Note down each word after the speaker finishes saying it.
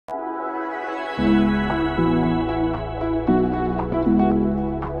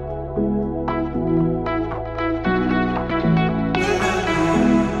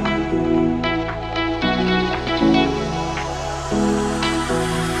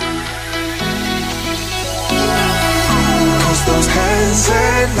Those hands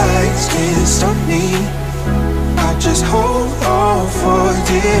and lights can't stop me. I just hold on for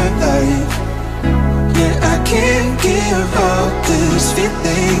dear life. Yeah, I can't give up this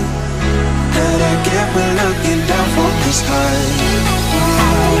feeling that I get when looking down from the sky.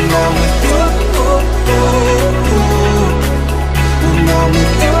 Now with you, now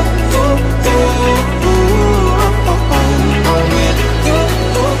with you,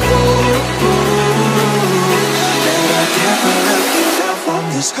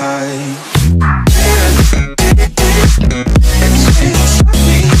 sky.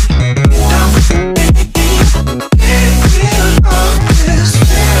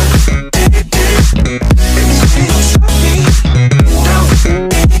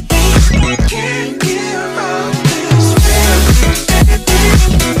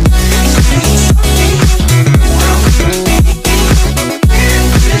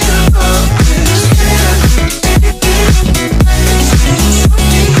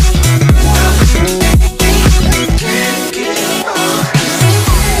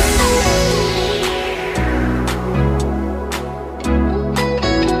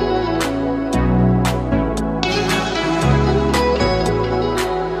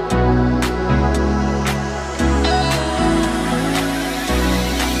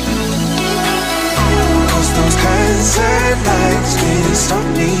 Lights can't stop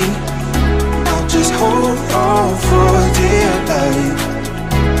me. I'll just hold on for dear life.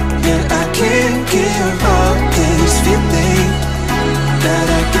 Yeah, I can't give up.